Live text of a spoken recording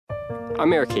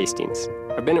I'm Erik Hastings.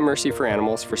 I've been at Mercy for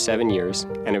Animals for 7 years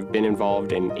and have been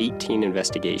involved in 18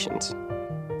 investigations.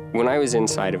 When I was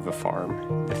inside of a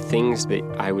farm, the things that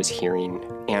I was hearing,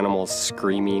 animals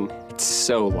screaming, it's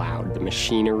so loud. The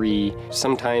machinery,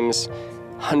 sometimes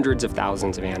hundreds of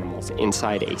thousands of animals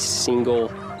inside a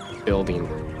single building.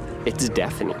 It's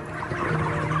deafening.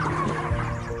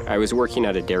 I was working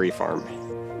at a dairy farm.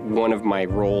 One of my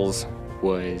roles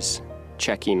was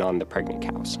checking on the pregnant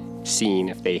cows, seeing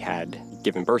if they had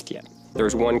given birth yet. There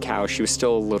was one cow, she was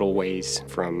still a little ways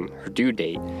from her due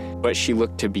date, but she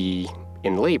looked to be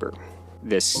in labor.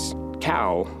 This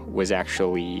cow was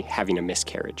actually having a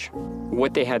miscarriage.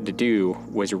 What they had to do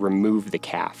was remove the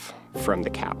calf from the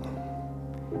cow.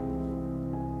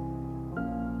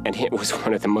 And it was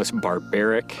one of the most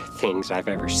barbaric things I've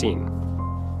ever seen.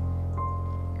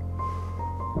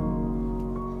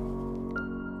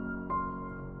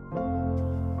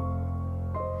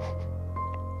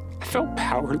 I felt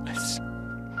powerless.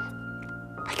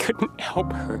 I couldn't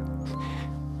help her.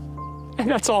 And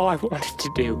that's all I wanted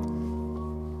to do.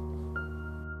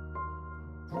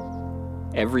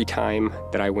 Every time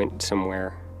that I went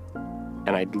somewhere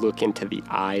and I'd look into the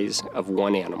eyes of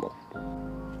one animal,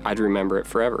 I'd remember it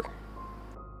forever.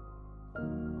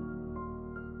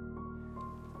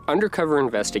 Undercover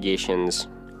investigations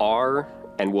are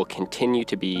and will continue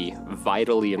to be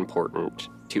vitally important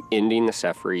to ending the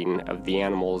suffering of the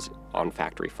animals on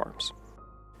factory farms.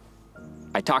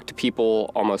 I talk to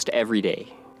people almost every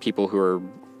day, people who are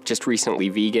just recently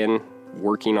vegan,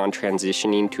 working on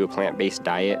transitioning to a plant-based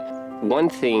diet. One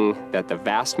thing that the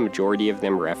vast majority of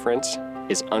them reference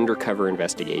is undercover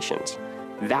investigations.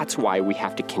 That's why we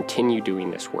have to continue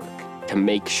doing this work, to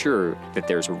make sure that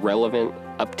there's relevant,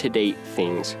 up-to-date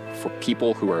things for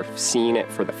people who are seeing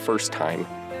it for the first time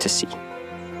to see.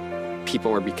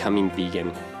 People are becoming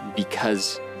vegan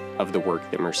because of the work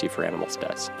that Mercy for Animals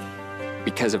does,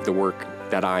 because of the work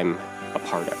that I'm a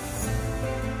part of.